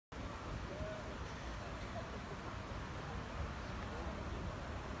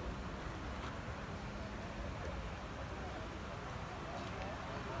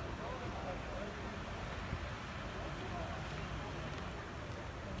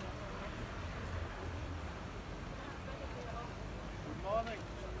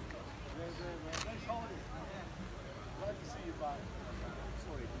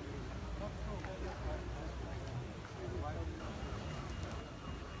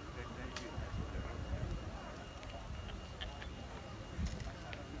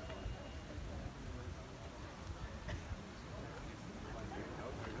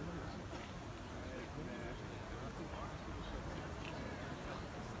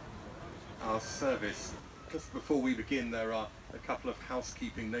Our service. Just before we begin, there are a couple of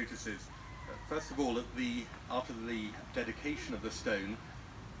housekeeping notices. First of all, after the dedication of the stone,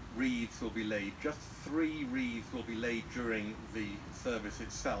 wreaths will be laid. Just 3 wreaths will be laid during the service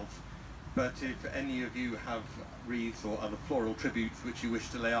itself. But if any of you have wreaths or other floral tributes which you wish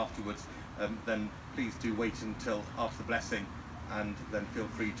to lay afterwards, then please do wait until after the blessing, and then feel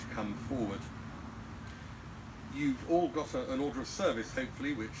free to come forward. You've all got an order of service,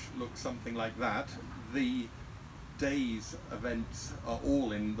 hopefully, which looks something like that. The day's events are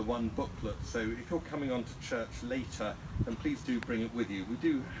all in the one booklet, so if you're coming on to church later, then please do bring it with you. We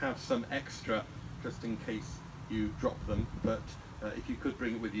do have some extra, just in case you drop them, but if you could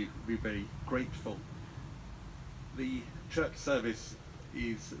bring it with you, we'd be very grateful. The church service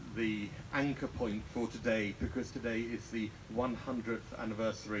is the anchor point for today, because today is the 100th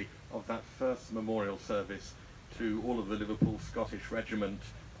anniversary of that first memorial service to all of the Liverpool Scottish Regiment,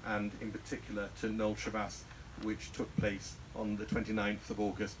 and in particular to Noel Chavasse, which took place on the 29th of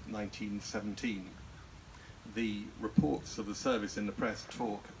August 1917. The reports of the service in the press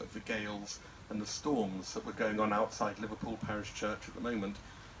talk of the gales and the storms that were going on outside Liverpool Parish Church at the moment.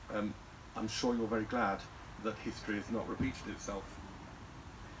 I'm sure you're very glad that history has not repeated itself.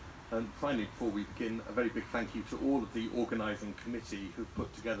 And finally, before we begin, a very big thank you to all of the organising committee who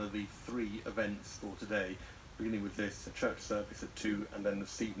put together the 3 events for today, beginning with this church service at 2, and then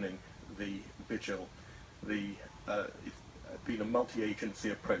this evening the vigil. It's been a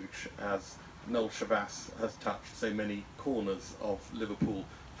multi-agency approach, as Noel Chavasse has touched so many corners of Liverpool,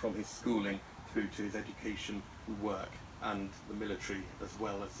 from his schooling through to his education, work and the military, as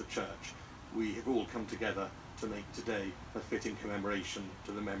well as the church. We have all come together to make today a fitting commemoration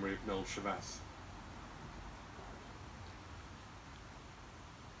to the memory of Noel Chavasse.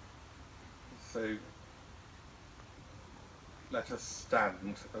 So let us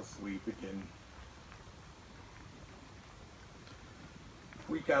stand as we begin.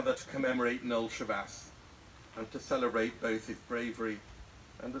 We gather to commemorate Noel Chavasse and to celebrate both his bravery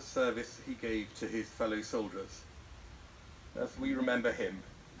and the service he gave to his fellow soldiers. As we remember him,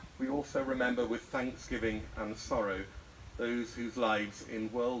 we also remember with thanksgiving and sorrow those whose lives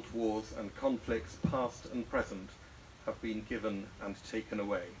in world wars and conflicts past and present have been given and taken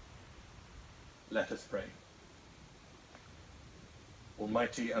away. Let us pray.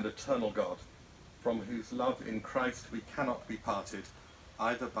 Almighty and eternal God, from whose love in Christ we cannot be parted,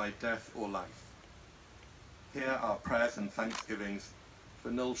 either by death or life, hear our prayers and thanksgivings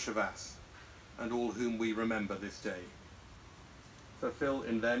for Noel Chavasse and all whom we remember this day. Fulfill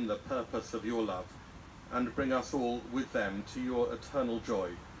in them the purpose of your love, and bring us all with them to your eternal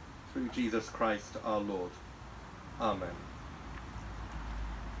joy, through Jesus Christ our Lord. Amen.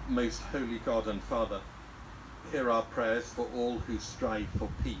 Most holy God and Father, hear our prayers for all who strive for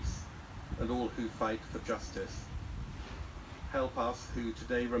peace and all who fight for justice. Help us who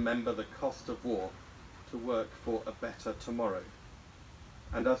today remember the cost of war to work for a better tomorrow.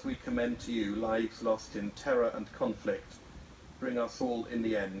 And as we commend to you lives lost in terror and conflict, bring us all in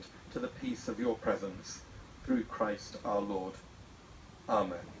the end to the peace of your presence, through Christ our Lord.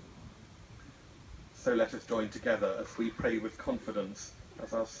 Amen. So let us join together as we pray with confidence,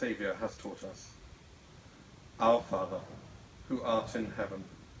 as our Saviour has taught us. Our Father, who art in heaven,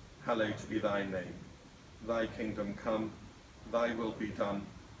 hallowed be thy name. Thy kingdom come, thy will be done,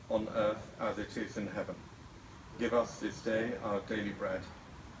 on earth as it is in heaven. Give us this day our daily bread,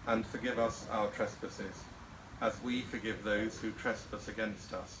 and forgive us our trespasses, as we forgive those who trespass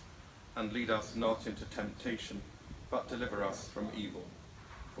against us. And lead us not into temptation, but deliver us from evil.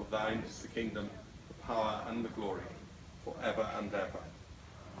 For thine is the kingdom, the power and the glory, for ever and ever.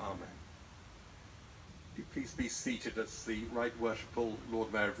 Amen. Would you please be seated as the Right Worshipful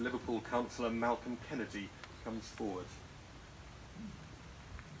Lord Mayor of Liverpool, Councillor Malcolm Kennedy, comes forward.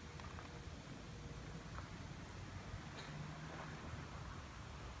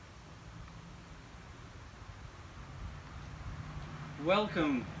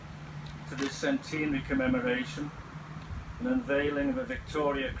 Welcome to this centenary commemoration, an unveiling of a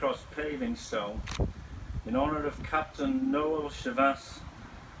Victoria Cross paving stone in honour of Captain Noel Chavasse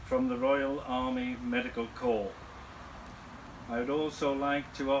from the Royal Army Medical Corps. I would also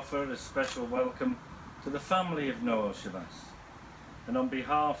like to offer a special welcome to the family of Noel Chavasse, and on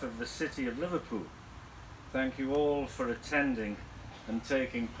behalf of the City of Liverpool, thank you all for attending and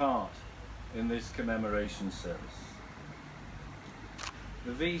taking part in this commemoration service.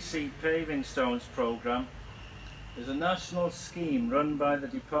 The VC Paving Stones programme is a national scheme run by the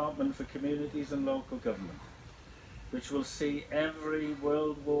Department for Communities and Local Government, which will see every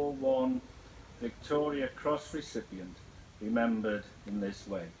World War I Victoria Cross recipient remembered in this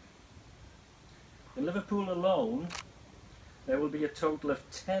way. In Liverpool alone, there will be a total of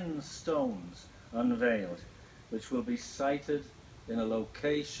 10 stones unveiled, which will be sited in a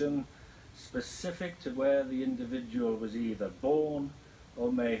location specific to where the individual was either born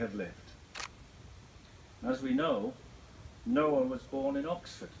or may have lived. As we know, Noel was born in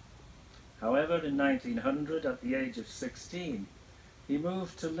Oxford. However, in 1900, at the age of 16, he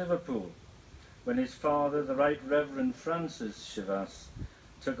moved to Liverpool when his father, the Right Reverend Francis Chavasse,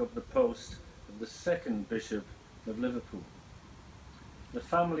 took up the post of the second Bishop of Liverpool. The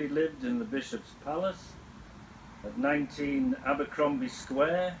family lived in the Bishop's Palace at 19 Abercrombie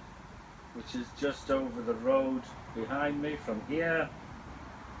Square, which is just over the road behind me from here.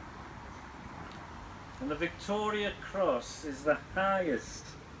 And the Victoria Cross is the highest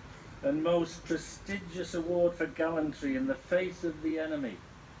and most prestigious award for gallantry in the face of the enemy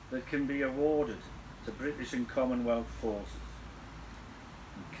that can be awarded to British and Commonwealth forces.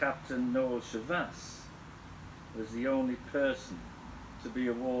 And Captain Noel Chavasse was the only person to be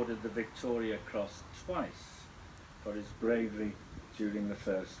awarded the Victoria Cross twice for his bravery during the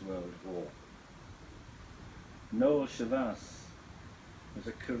First World War. Noel Chavasse was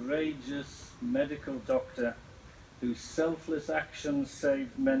a courageous medical doctor whose selfless actions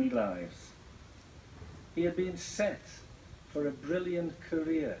saved many lives. He had been set for a brilliant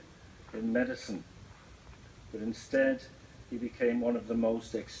career in medicine, but instead he became one of the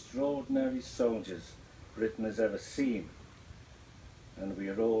most extraordinary soldiers Britain has ever seen, and we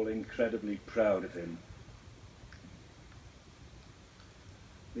are all incredibly proud of him.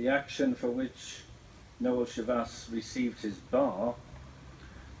 The action for which Noel Chavasse received his bar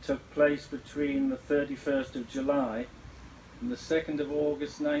took place between the 31st of July and the 2nd of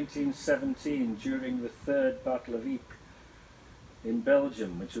August 1917 during the Third Battle of Ypres in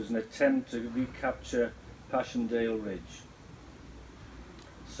Belgium, which was an attempt to recapture Passchendaele Ridge.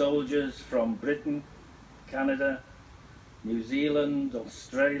 Soldiers from Britain, Canada, New Zealand,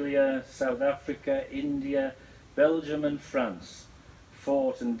 Australia, South Africa, India, Belgium and France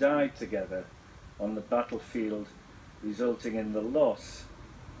fought and died together on the battlefield, resulting in the loss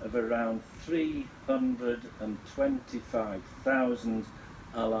of around 325,000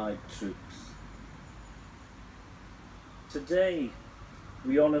 Allied troops. Today,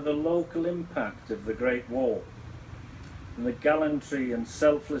 we honour the local impact of the Great War and the gallantry and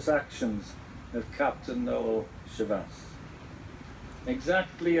selfless actions of Captain Noel Chavasse.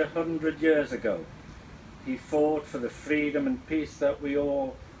 Exactly 100 years ago, he fought for the freedom and peace that we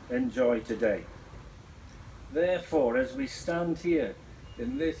all enjoy today. Therefore, as we stand here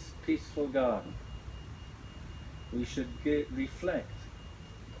in this peaceful garden, we should reflect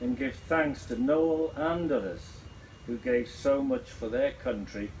and give thanks to Noel and others who gave so much for their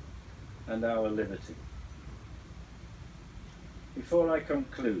country and our liberty. Before I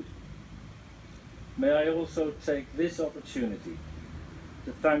conclude, may I also take this opportunity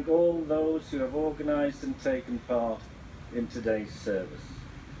to thank all those who have organised and taken part in today's service,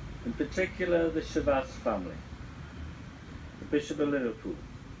 in particular the Chavasse family, the Bishop of Liverpool,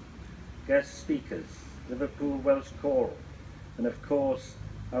 guest speakers, Liverpool Welsh Choral, and of course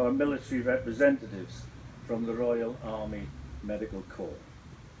our military representatives from the Royal Army Medical Corps,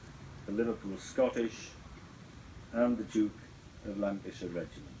 the Liverpool Scottish and the Duke of Lancashire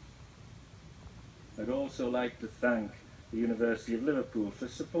Regiment. I'd also like to thank the University of Liverpool for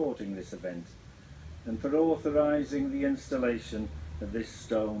supporting this event and for authorising the installation of this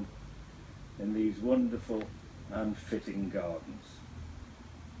stone in these wonderful and fitting gardens.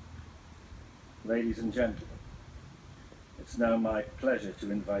 Ladies and gentlemen, it's now my pleasure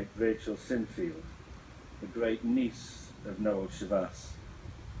to invite Rachel Sinfield, the great niece of Noel Chavasse,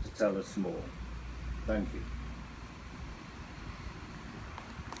 to tell us more. Thank you.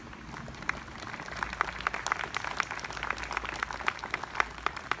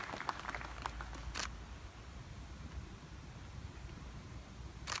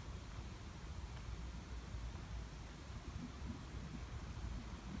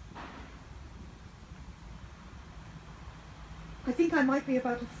 I think I might be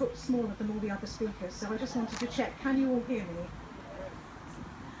about a foot smaller than all the other speakers, so I just wanted to check. Can you all hear me?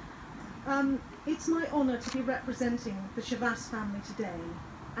 It's my honour to be representing the Chavasse family today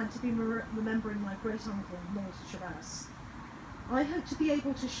and to be remembering my great-uncle, Noel Chavasse. I hope to be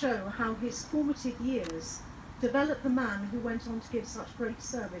able to show how his formative years developed the man who went on to give such great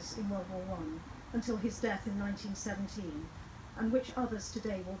service in World War I until his death in 1917, and which others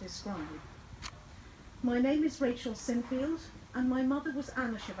today will describe. My name is Rachel Sinfield, and my mother was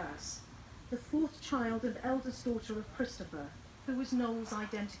Anna Chavasse, the fourth child and eldest daughter of Christopher, who was Noel's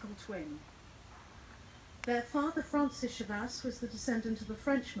identical twin. Their father, Francis Chavasse, was the descendant of a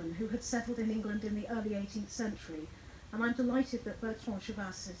Frenchman who had settled in England in the early 18th century, and I'm delighted that Bertrand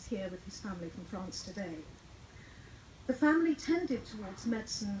Chavasse is here with his family from France today. The family tended towards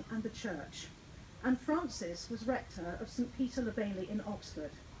medicine and the church, and Francis was rector of St. Peter le Bailey in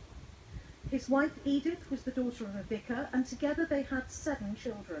Oxford. His wife Edith was the daughter of a vicar, and together they had 7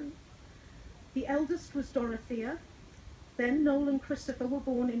 children. The eldest was Dorothea, then Noel and Christopher were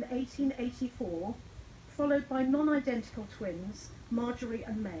born in 1884, followed by non-identical twins, Marjorie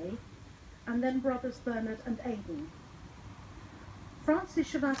and May, and then brothers Bernard and Aidan.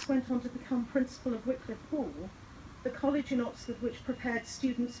 Francis Chavasse went on to become principal of Wycliffe Hall, the college in Oxford which prepared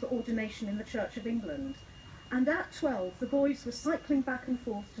students for ordination in the Church of England, and at 12 the boys were cycling back and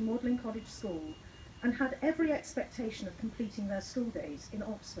forth to Magdalen College School and had every expectation of completing their school days in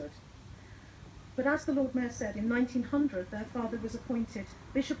Oxford. But as the Lord Mayor said, in 1900 their father was appointed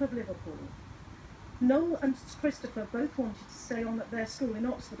Bishop of Liverpool. Noel and Christopher both wanted to stay on at their school in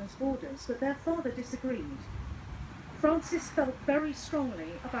Oxford as boarders, but their father disagreed. Francis felt very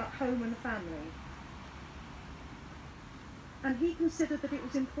strongly about home and family, and he considered that it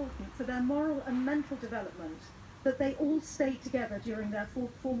was important for their moral and mental development that they all stayed together during their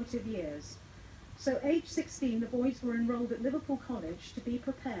formative years. So age 16, the boys were enrolled at Liverpool College to be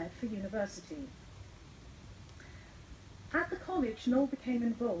prepared for university. At the college, Noel became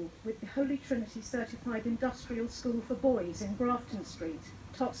involved with the Holy Trinity Certified Industrial School for Boys in Grafton Street,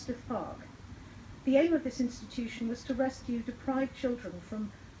 Totsteth Park. The aim of this institution was to rescue deprived children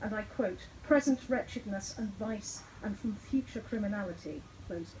from, and I quote, present wretchedness and vice and from future criminality,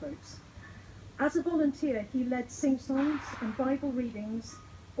 close quotes. As a volunteer, he led sing-songs and Bible readings,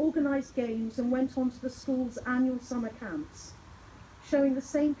 organised games, and went on to the school's annual summer camps, showing the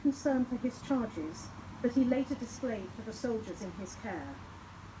same concern for his charges that he later displayed for the soldiers in his care.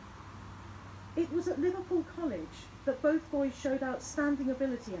 It was at Liverpool College that both boys showed outstanding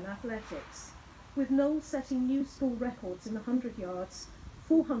ability in athletics, with Noel setting new school records in the 100 yards,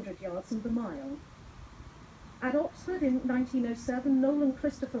 400 yards and the mile. At Oxford in 1907, Noel and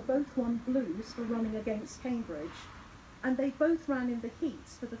Christopher both won blues for running against Cambridge, and they both ran in the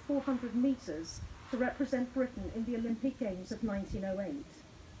heats for the 400 metres to represent Britain in the Olympic Games of 1908.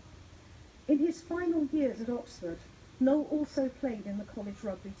 In his final years at Oxford, Noel also played in the college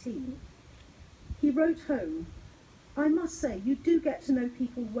rugby team. He wrote home, "I must say you do get to know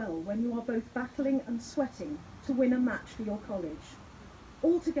people well when you are both battling and sweating to win a match for your college.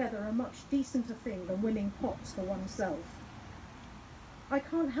 Altogether a much decenter thing than winning pots for oneself. I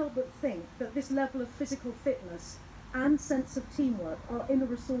can't help but think that this level of physical fitness and sense of teamwork are inner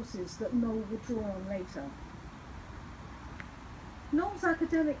resources that Noel would draw on later." Noel's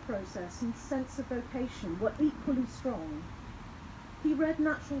academic process and sense of vocation were equally strong. He read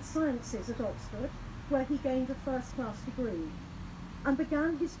natural sciences at Oxford, where he gained a first-class degree, and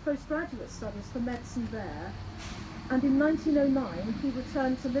began his postgraduate studies for medicine there, and in 1909 he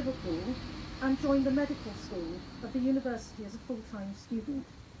returned to Liverpool and joined the medical school of the university as a full-time student.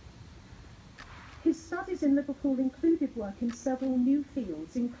 His studies in Liverpool included work in several new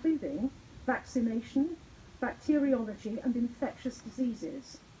fields, including vaccination, bacteriology and infectious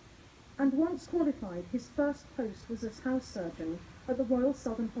diseases, and once qualified, his first post was as house surgeon at the Royal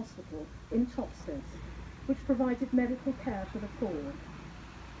Southern Hospital in Topsford, which provided medical care for the poor.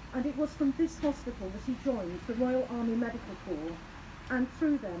 And it was from this hospital that he joined the Royal Army Medical Corps, and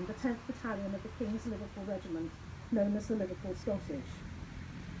through them the 10th Battalion of the King's Liverpool Regiment, known as the Liverpool Scottish.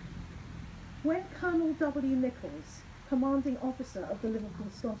 When Colonel W. Nichols, commanding officer of the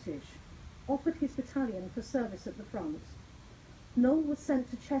Liverpool Scottish, offered his battalion for service at the front, Noel was sent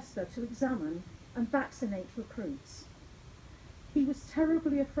to Chester to examine and vaccinate recruits. He was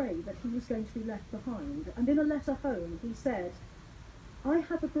terribly afraid that he was going to be left behind, and in a letter home he said, "I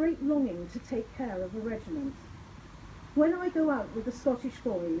have a great longing to take care of a regiment. When I go out with the Scottish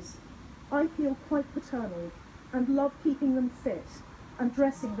boys, I feel quite paternal and love keeping them fit and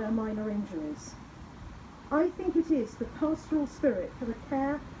dressing their minor injuries. I think it is the pastoral spirit for the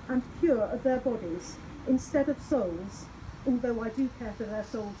care and cure of their bodies instead of souls, although I do care for their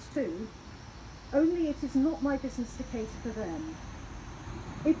souls too, only it is not my business to cater for them.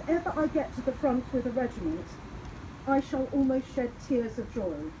 If ever I get to the front with a regiment, I shall almost shed tears of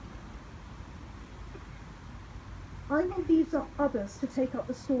joy." I will leave others to take up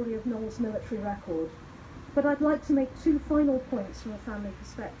the story of Noel's military record, but I'd like to make two final points from a family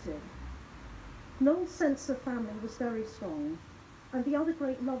perspective. Noel's sense of family was very strong, and the other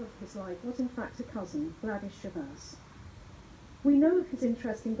great love of his life was in fact a cousin, Gladys Chavasse. We know of his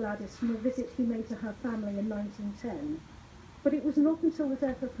interest in Gladys from a visit he made to her family in 1910, but it was not until the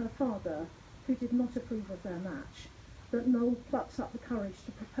death of her father, who did not approve of their match, that Noel plucked up the courage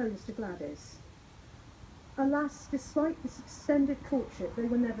to propose to Gladys. Alas, despite this extended courtship, they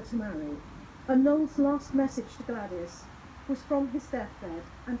were never to marry, and Noel's last message to Gladys was from his deathbed,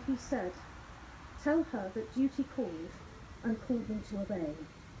 and he said, "Tell her that duty called, and called me to obey."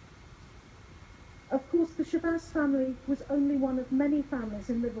 Of course, the Chavasse family was only one of many families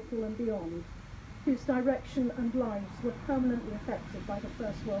in Liverpool and beyond whose direction and lives were permanently affected by the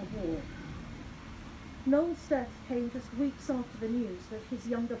First World War. Noel's death came just weeks after the news that his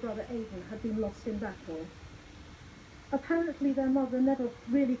younger brother Aidan had been lost in battle. Apparently their mother never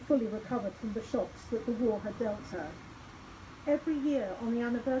really fully recovered from the shocks that the war had dealt her. Every year on the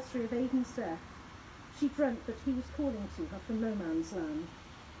anniversary of Aidan's death, she dreamt that he was calling to her from no man's land,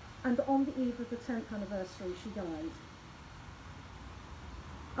 and on the eve of the 10th anniversary she died.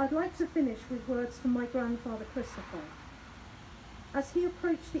 I'd like to finish with words from my grandfather Christopher. As he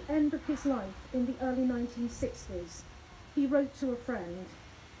approached the end of his life in the early 1960s, he wrote to a friend,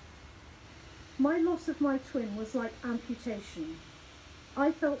 "My loss of my twin was like amputation.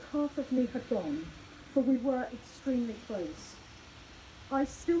 I felt half of me had gone, for we were extremely close. I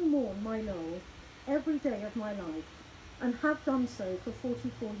still mourn my Noel every day of my life, and have done so for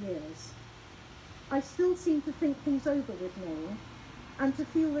 44 years. I still seem to think things over with Noel, and to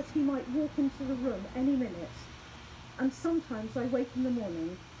feel that he might walk into the room any minute, and sometimes I wake in the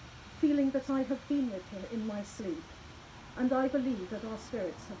morning feeling that I have been with him in my sleep, and I believe that our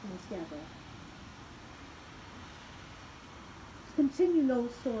spirits have been together." To continue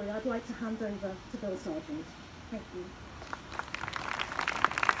Noel's story, I'd like to hand over to Bill Sargent. Thank you.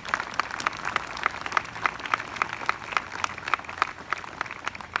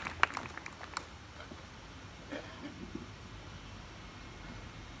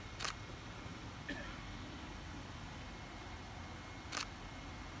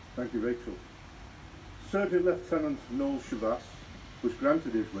 Thank you, Rachel. Sergeant Lieutenant Noel Chavasse was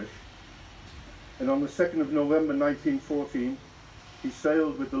granted his wish, and on the 2nd of November 1914, he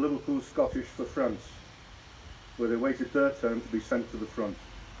sailed with the Liverpool Scottish for France, where they waited their turn to be sent to the front.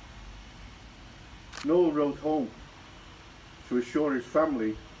 Noel wrote home to assure his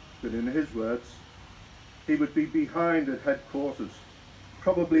family that, in his words, he would be behind at headquarters,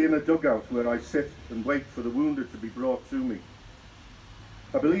 probably in a dugout where I sit and wait for the wounded to be brought to me.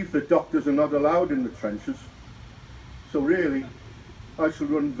 I believe that doctors are not allowed in the trenches, so really I shall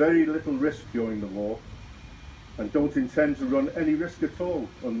run very little risk during the war, and don't intend to run any risk at all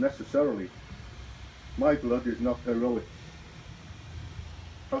unnecessarily. My blood is not heroic.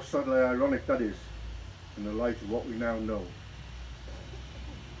 How sadly ironic that is in the light of what we now know.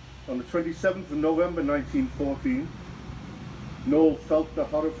 On the 27th of November 1914, Noel felt the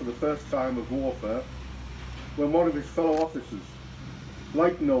horror for the first time of warfare when one of his fellow officers,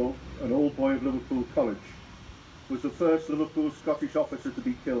 like Noel, an old boy of Liverpool College, was the first Liverpool Scottish officer to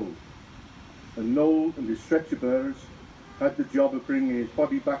be killed, and Noel and his stretcher bearers had the job of bringing his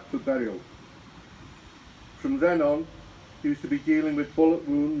body back for burial. From then on, he was to be dealing with bullet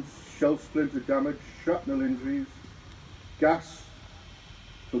wounds, shell splinter damage, shrapnel injuries, gas,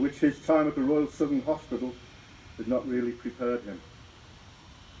 for which his time at the Royal Southern Hospital had not really prepared him.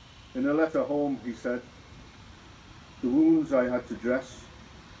 In a letter home, he said, "The wounds I had to dress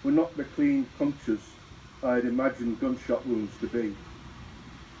were not the clean punctures I had imagined gunshot wounds to be.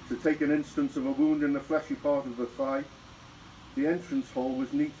 To take an instance of a wound in the fleshy part of the thigh, the entrance hole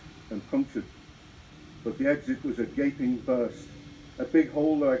was neat and punctured, but the exit was a gaping burst, a big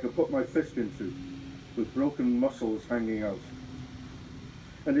hole that I could put my fist into, with broken muscles hanging out.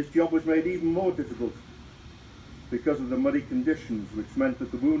 And his job was made even more difficult because of the muddy conditions, which meant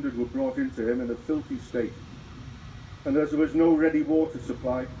that the wounded were brought into him in a filthy state. And as there was no ready water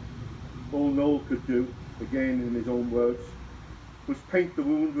supply, all Noel could do, again in his own words, was paint the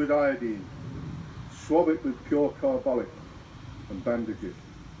wound with iodine, swab it with pure carbolic, and bandage it."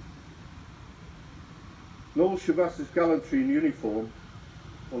 Noel Chavasse's gallantry in uniform,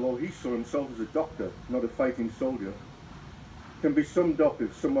 although he saw himself as a doctor, not a fighting soldier, can be summed up,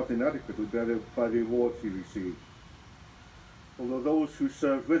 if somewhat inadequately, by the awards he received. Although those who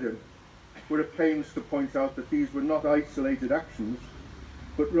served with him were at pains to point out that these were not isolated actions,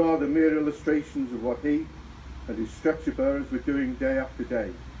 but rather mere illustrations of what he and his stretcher bearers were doing day after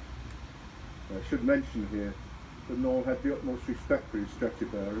day. I should mention here that Noel had the utmost respect for his stretcher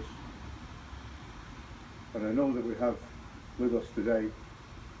bearers. And I know that we have with us today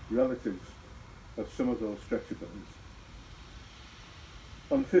relatives of some of those stretcher bearers.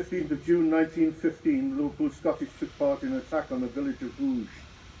 On 15th of June 1915, the Liverpool Scottish took part in an attack on the village of Rouge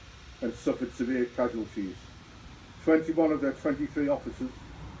and suffered severe casualties. 21 of their 23 officers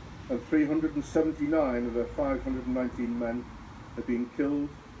and 379 of their 519 men had been killed,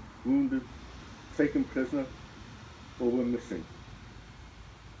 wounded, taken prisoner, or were missing.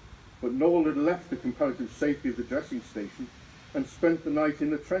 But Noel had left the comparative safety of the dressing station and spent the night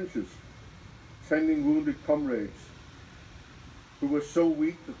in the trenches, tending wounded comrades who were so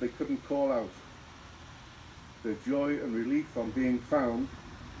weak that they couldn't call out. Their joy and relief on being found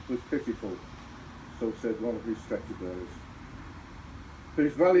was pitiful, so said one of his stretcher bearers. For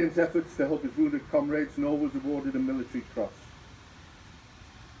his valiant efforts to help his wounded comrades, Noel was awarded a military cross.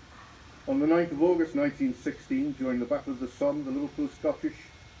 On the 9th of August 1916, during the Battle of the Somme, the Liverpool Scottish,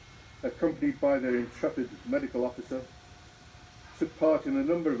 accompanied by their intrepid medical officer, took part in a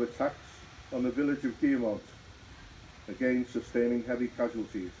number of attacks on the village of Guillemont, again sustaining heavy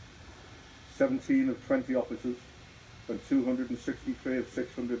casualties, 17 of 20 officers and 263 of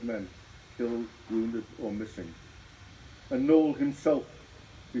 600 men killed, wounded or missing. And Noel himself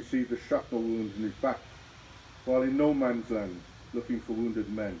received a shrapnel wound in his back while in no man's land looking for wounded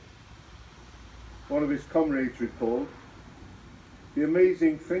men. One of his comrades recalled, "The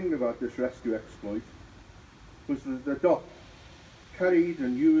amazing thing about this rescue exploit was that the doc carried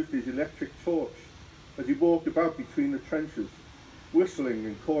and used his electric torch as he walked about between the trenches, whistling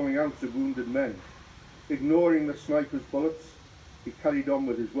and calling out to wounded men. Ignoring the sniper's bullets, he carried on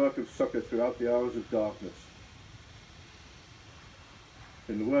with his work of succour throughout the hours of darkness."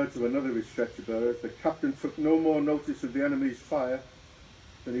 In the words of another of his stretcher bearers, the captain took no more notice of the enemy's fire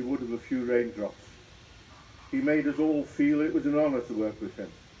than he would of a few raindrops. He made us all feel it was an honour to work with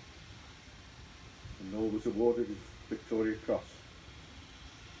him. And Noel was awarded his Victoria Cross.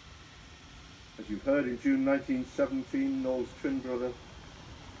 As you've heard, in June 1917, Noel's twin brother,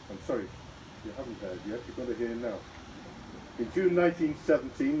 you haven't heard yet, you're going to hear now. In June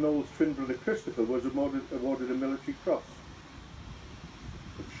 1917, Noel's twin brother Christopher was awarded a military cross.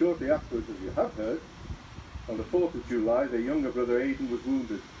 But shortly afterwards, as you have heard, on the 4th of July, their younger brother Aidan was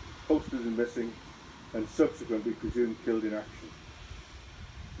wounded, posted and missing, and subsequently presumed killed in action.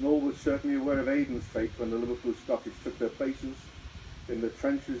 Noel was certainly aware of Aidan's fate when the Liverpool Scottish took their places in the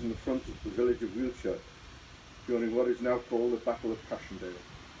trenches in the front of the village of Wiltshire during what is now called the Battle of Passchendaele.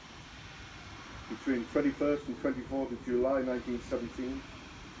 Between 21st and 24th of July 1917,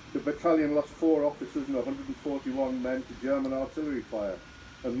 the battalion lost 4 officers and 141 men to German artillery fire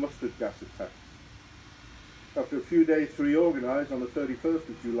and mustard gas attacks. After a few days to reorganise on the 31st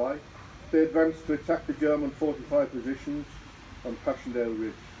of July, they advanced to attack the German fortified positions on Passchendaele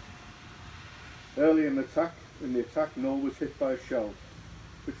Ridge. Early in the attack, Noel was hit by a shell,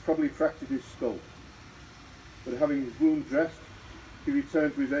 which probably fractured his skull. But having his wound dressed, he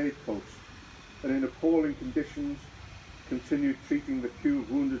returned to his aid post, and in appalling conditions continued treating the queue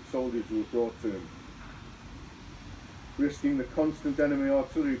of wounded soldiers who were brought to him. Risking the constant enemy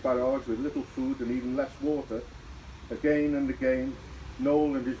artillery barrage with little food and even less water, again and again,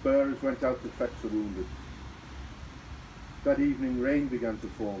 Noel and his bearers went out to fetch the wounded. That evening rain began to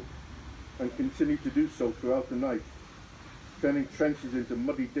fall, and continued to do so throughout the night, turning trenches into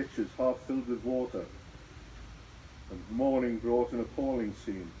muddy ditches half filled with water. And morning brought an appalling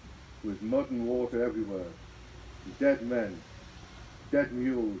scene, with mud and water everywhere, dead men, dead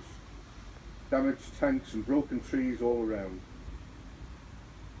mules, damaged tanks and broken trees all around.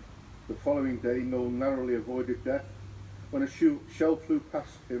 The following day, Noel narrowly avoided death when a shell flew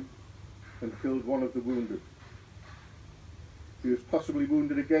past him and killed one of the wounded. He was possibly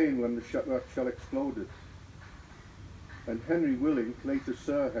wounded again when the shell exploded. And Henry Willink, later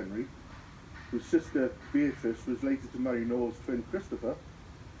Sir Henry, whose sister Beatrice was later to marry Noel's twin Christopher,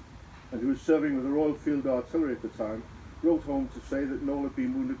 and who was serving with the Royal Field Artillery at the time, wrote home to say that Noel had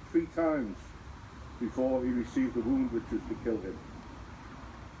been wounded 3 times before he received the wound which was to kill him.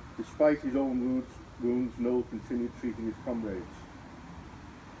 Despite his own wounds, Noel continued treating his comrades.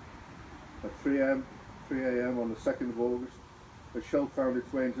 At 3 a.m. on the 2nd of August, a shell found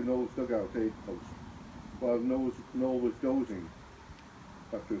its way into Noel's dugout aid post, while Noel was dozing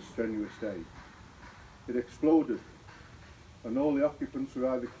after a strenuous day. It exploded, and all the occupants were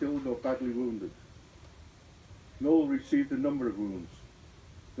either killed or badly wounded. Noel received a number of wounds,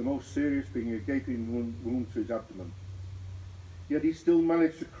 the most serious being a gaping wound to his abdomen. Yet he still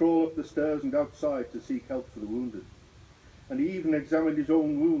managed to crawl up the stairs and outside to seek help for the wounded. And he even examined his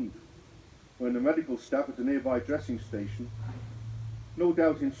own wound, when the medical staff at a nearby dressing station, no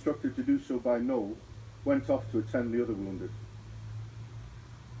doubt instructed to do so by Noel, went off to attend the other wounded.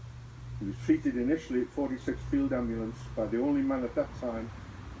 He was treated initially at 46th Field Ambulance by the only man at that time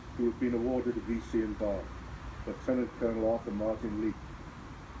who had been awarded a VC in Bar, Lieutenant Colonel Arthur Martin Lee,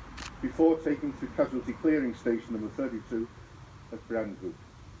 before taken to Casualty Clearing Station number 32 at Brandwood,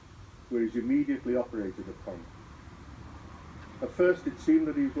 where he was immediately operated upon. At first it seemed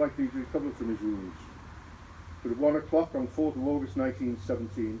that he was likely to recover from his wounds, but at 1 o'clock on 4th of August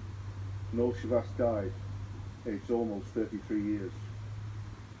 1917, Noel Chavasse died, aged almost 33 years.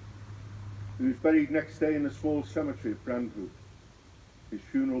 He was buried next day in a small cemetery at Brandwood, his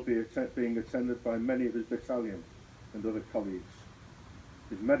funeral being attended by many of his battalion and other colleagues,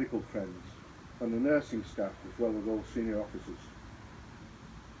 his medical friends, and the nursing staff, as well as all senior officers.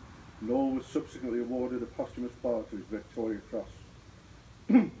 Noel was subsequently awarded a posthumous bar to his Victoria Cross,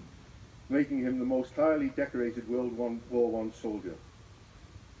 making him the most highly decorated World War I soldier,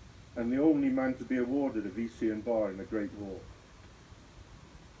 and the only man to be awarded a VC and bar in the Great War.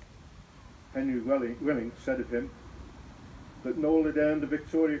 Henry Willing said of him that Noel had earned the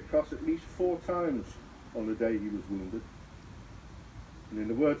Victoria Cross at least 4 times on the day he was wounded. And in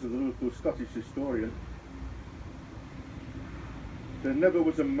the words of the Liverpool Scottish historian, there never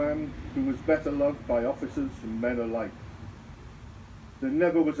was a man who was better loved by officers and men alike. There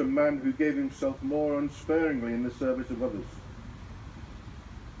never was a man who gave himself more unsparingly in the service of others.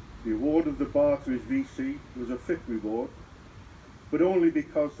 The award of the bar to his VC was a fit reward, but only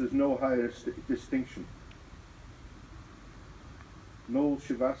because there's no higher distinction. Noel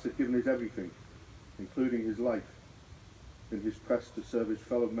Chavasse had given his everything, including his life, in his quest to serve his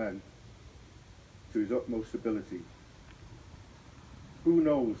fellow men to his utmost ability. Who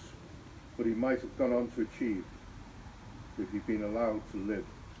knows what he might have gone on to achieve if he'd been allowed to live.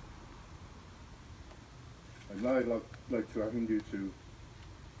 And now I'd like to hand you to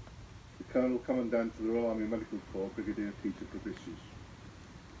the Colonel Commandant of the Royal Army Medical Corps, Brigadier Peter Fabricius.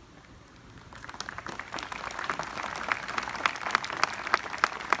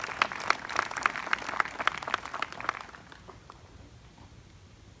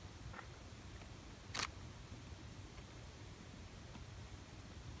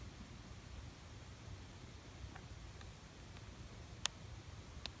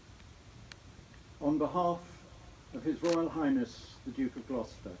 On behalf of His Royal Highness the Duke of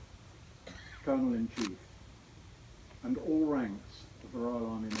Gloucester, Colonel-in-Chief, and all ranks of the Royal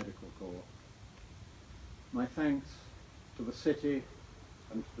Army Medical Corps, my thanks to the city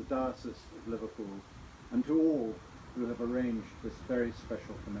and to the Diocese of Liverpool and to all who have arranged this very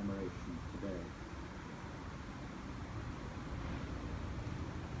special commemoration today.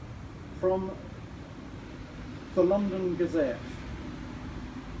 From the London Gazette,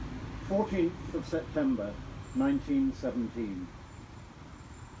 14th of September 1917.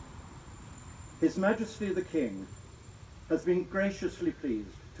 His Majesty the King has been graciously pleased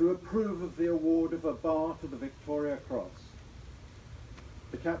to approve of the award of a bar to the Victoria Cross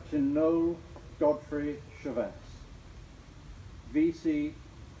to Captain Noel Godfery Chavasse, VC,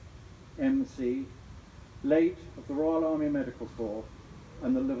 MC, late of the Royal Army Medical Corps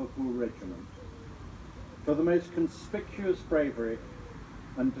and the Liverpool Regiment, for the most conspicuous bravery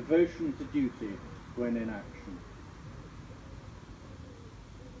and devotion to duty when in action.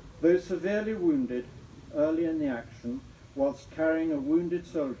 Though severely wounded early in the action whilst carrying a wounded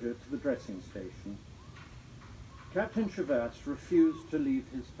soldier to the dressing station, Captain Chavasse refused to leave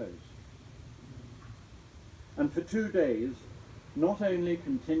his post, and for 2 days not only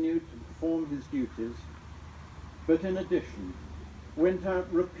continued to perform his duties, but in addition went out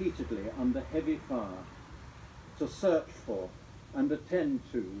repeatedly under heavy fire to search for and attend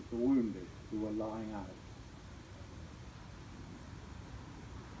to the wounded who were lying out.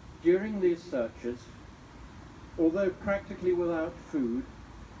 During these searches, although practically without food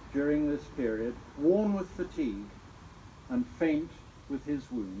during this period, worn with fatigue and faint with his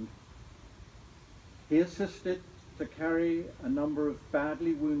wound, he assisted to carry a number of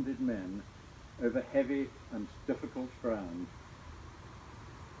badly wounded men over heavy and difficult ground.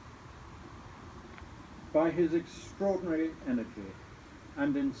 By his extraordinary energy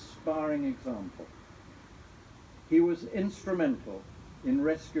and inspiring example, he was instrumental in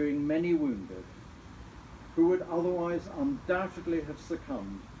rescuing many wounded who would otherwise undoubtedly have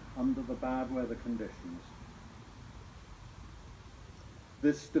succumbed under the bad weather conditions.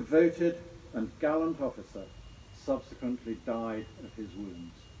 This devoted and gallant officer subsequently died of his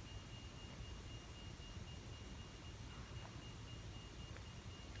wounds.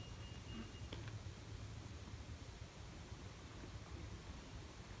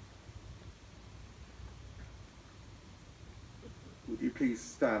 please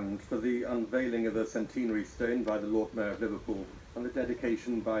stand for the unveiling of the centenary stone by the Lord Mayor of Liverpool and the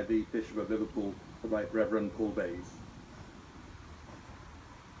dedication by the Bishop of Liverpool, the Right Reverend Paul Bayes.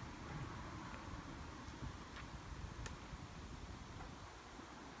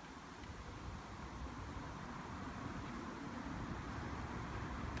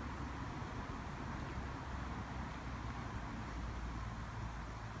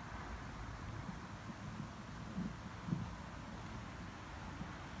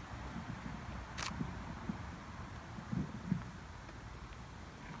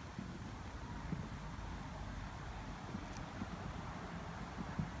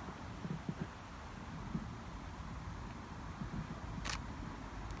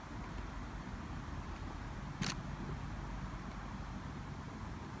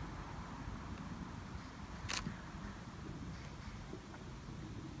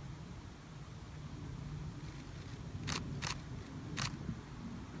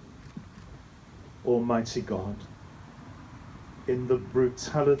 Almighty God, in the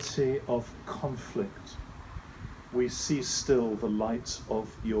brutality of conflict, we see still the light of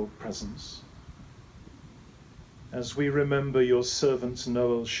your presence. As we remember your servant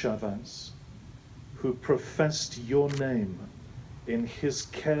Noel Chavasse, who professed your name in his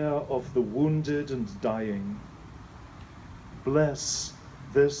care of the wounded and dying, bless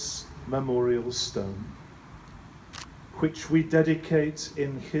this memorial stone, which we dedicate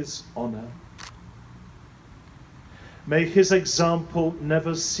in his honor. May his example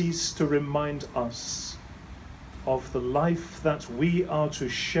never cease to remind us of the life that we are to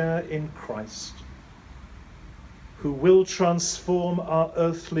share in Christ, who will transform our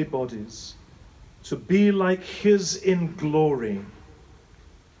earthly bodies to be like his in glory,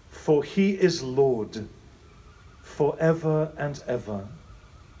 for he is Lord forever and ever.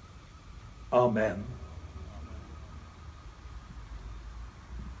 Amen.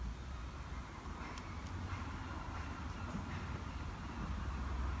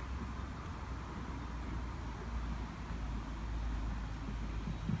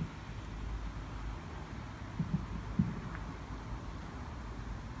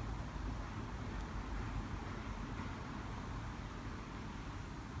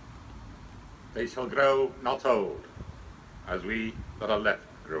 They shall grow not old, as we that are left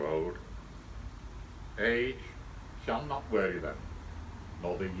grow old. Age shall not worry them,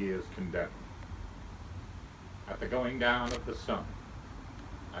 nor the years condemn. At the going down of the sun,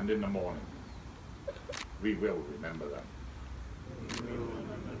 and in the morning, we will remember them. We will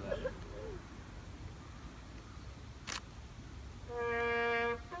remember them.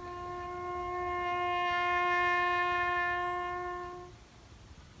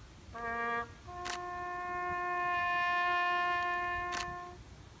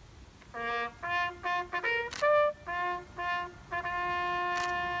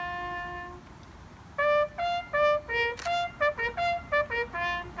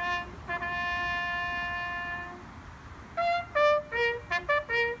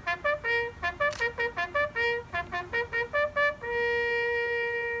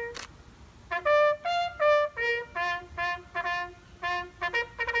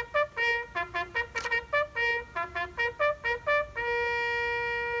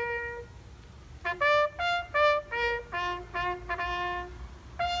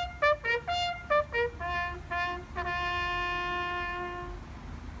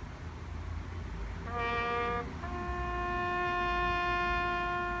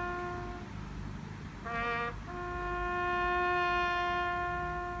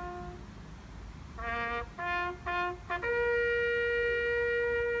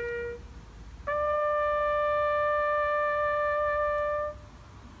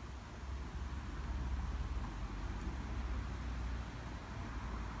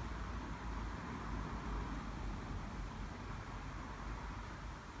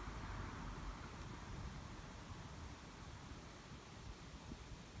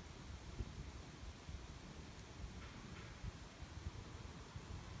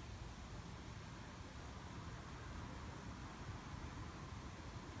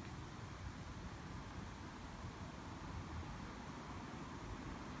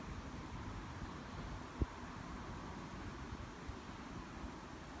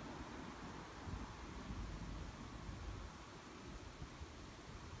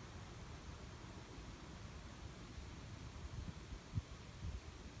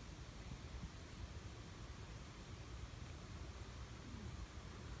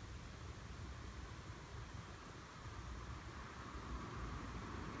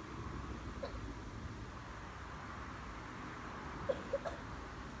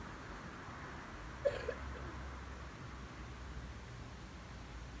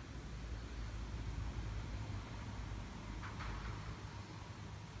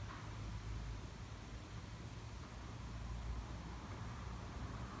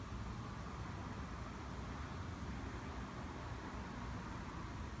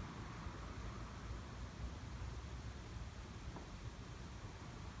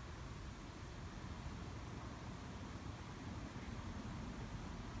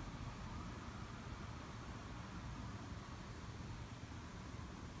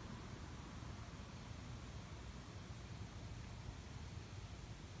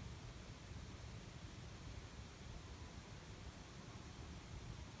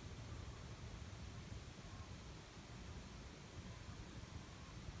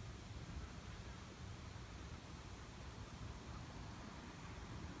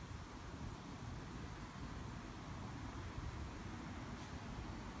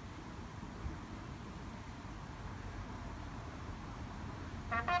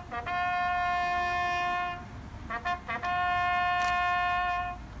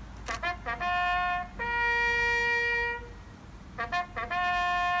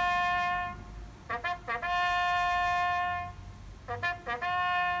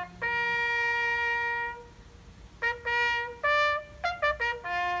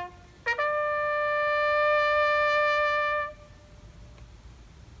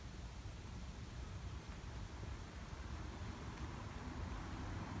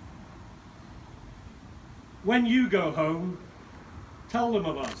 When you go home, tell them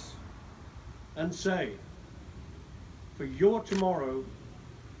of us and say, for your tomorrow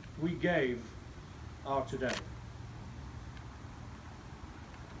we gave our today.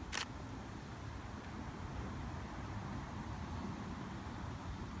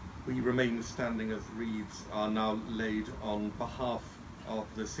 We remain standing as wreaths are now laid on behalf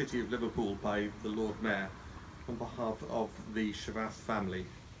of the City of Liverpool by the Lord Mayor, on behalf of the Chavasse family,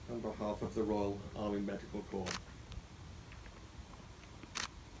 on behalf of the Royal Army Medical Corps.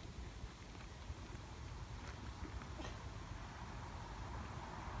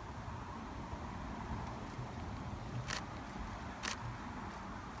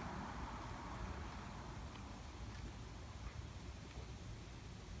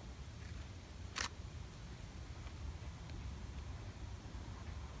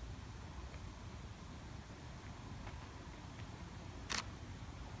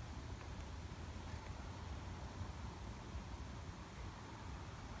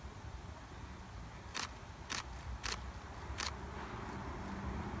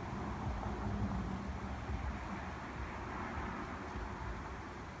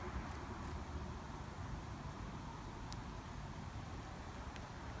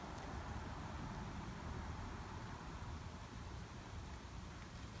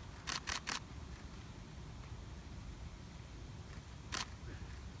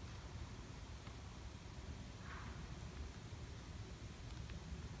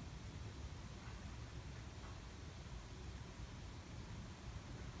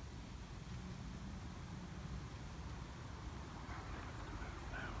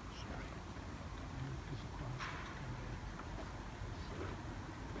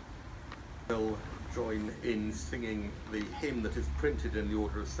 Will join in singing the hymn that is printed in the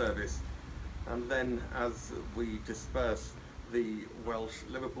order of service, and then as we disperse, the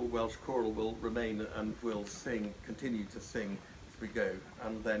Liverpool Welsh choral will remain and will continue to sing as we go,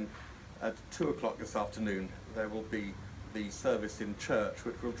 and then at 2 o'clock this afternoon there will be the service in church,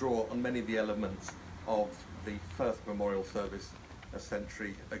 which will draw on many of the elements of the first memorial service a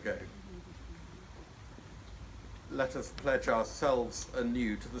century ago. Let us pledge ourselves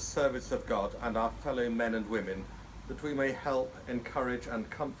anew to the service of God and our fellow men and women, that we may help, encourage and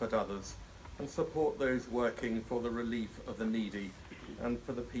comfort others, and support those working for the relief of the needy and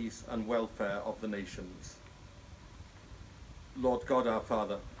for the peace and welfare of the nations. Lord God our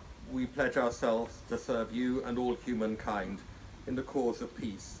Father, we pledge ourselves to serve you and all humankind in the cause of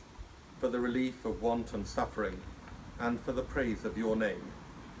peace, for the relief of want and suffering, and for the praise of your name.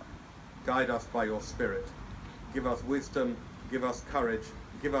 Guide us by your Spirit. Give us wisdom, give us courage,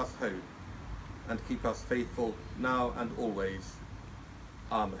 give us hope, and keep us faithful now and always.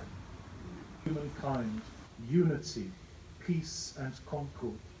 Amen. Humankind, unity, peace and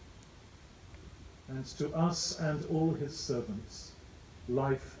concord. And to us and all his servants,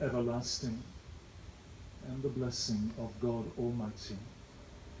 life everlasting, and the blessing of God Almighty,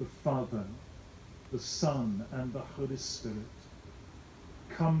 the Father, the Son, and the Holy Spirit,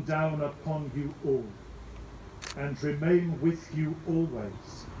 come down upon you all, and remain with you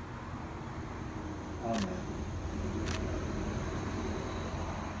always. Amen.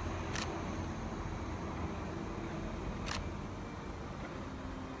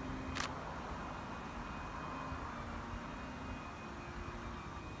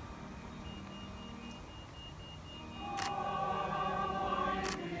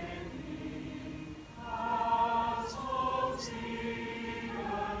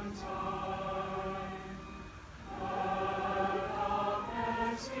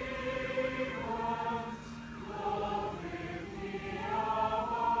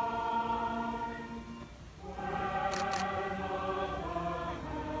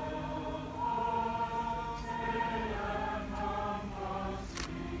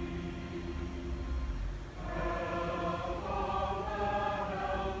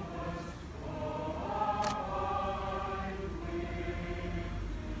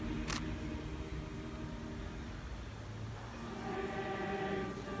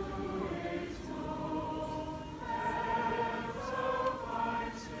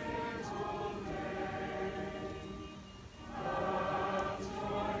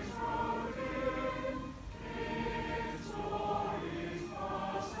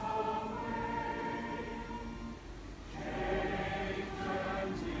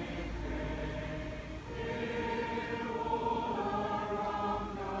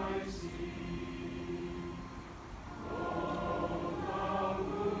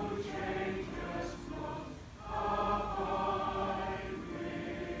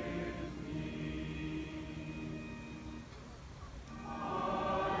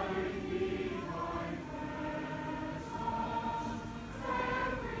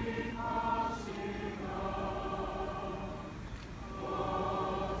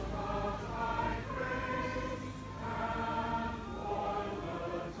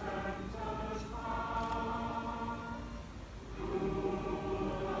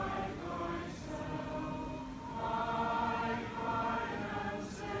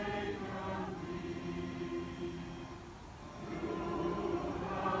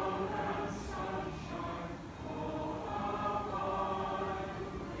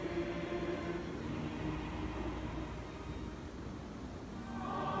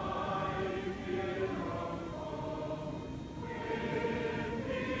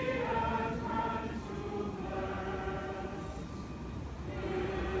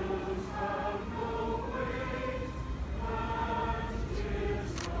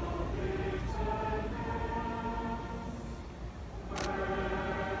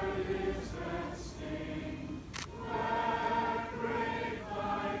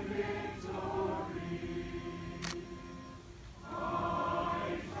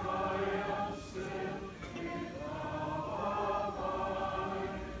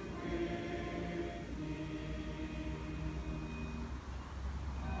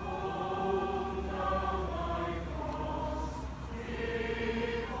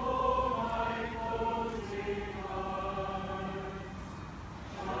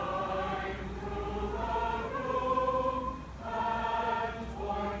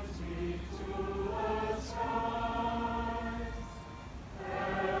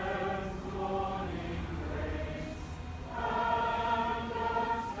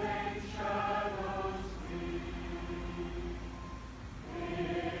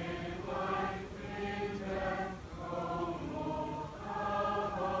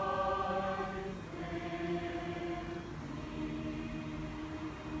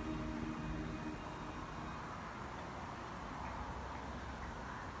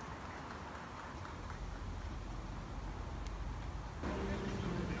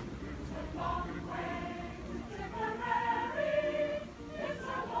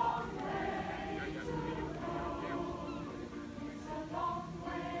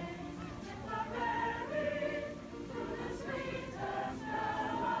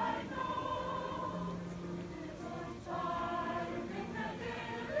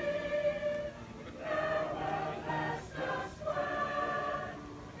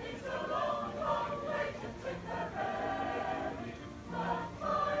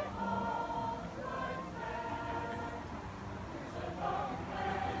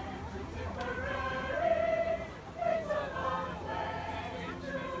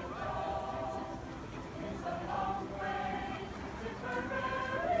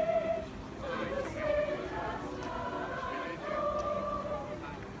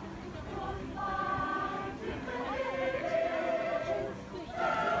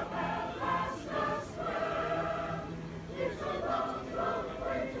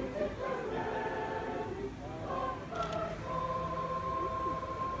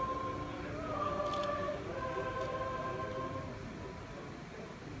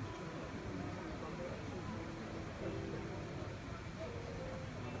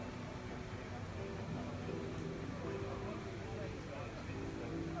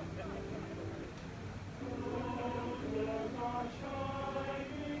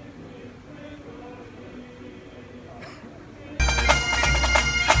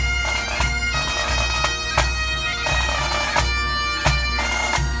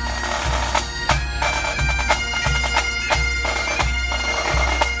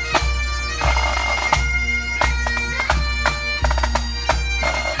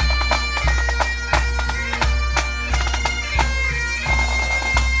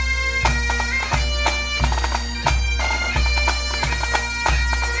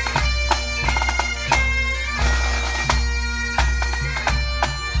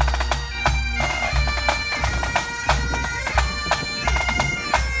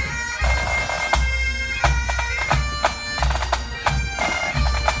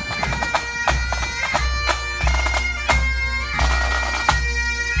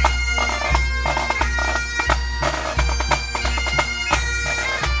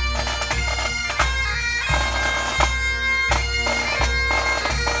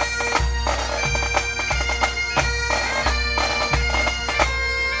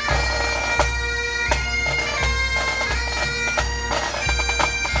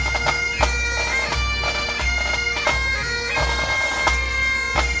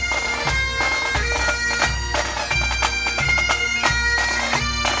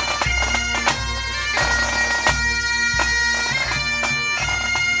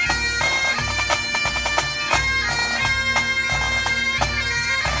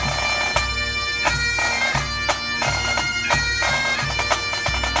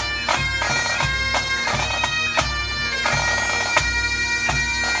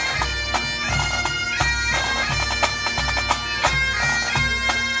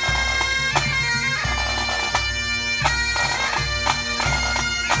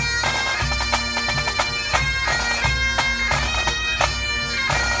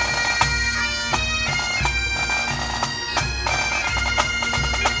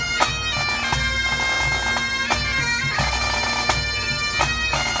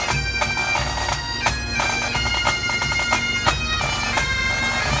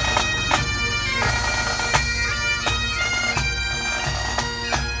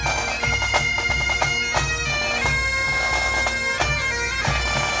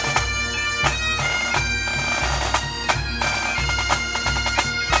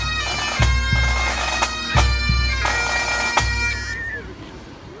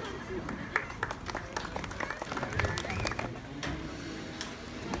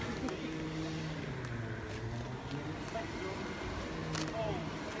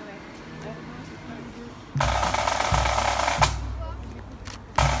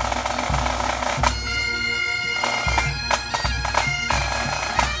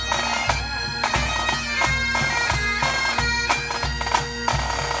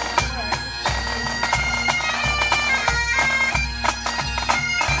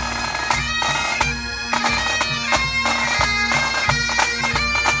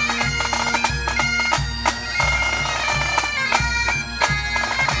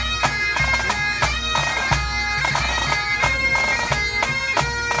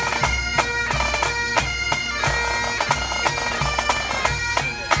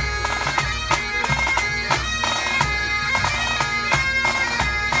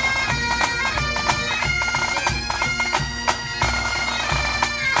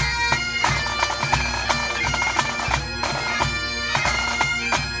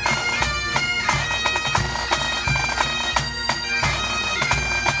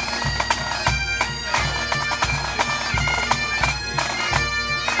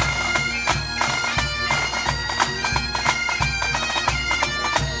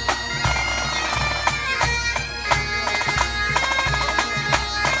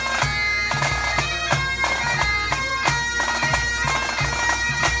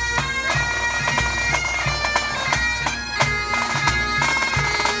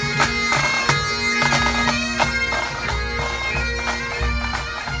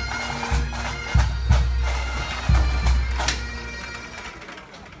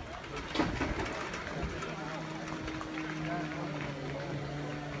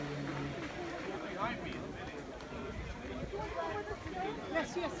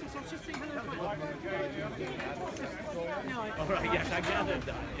 Yes, I was just saying hello. All right, yes, I gathered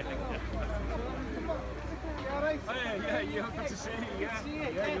that. Yeah, yeah, good to see you. Yeah,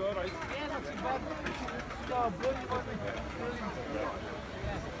 yeah, you all right? Yeah, not too bad. Oh, brilliant.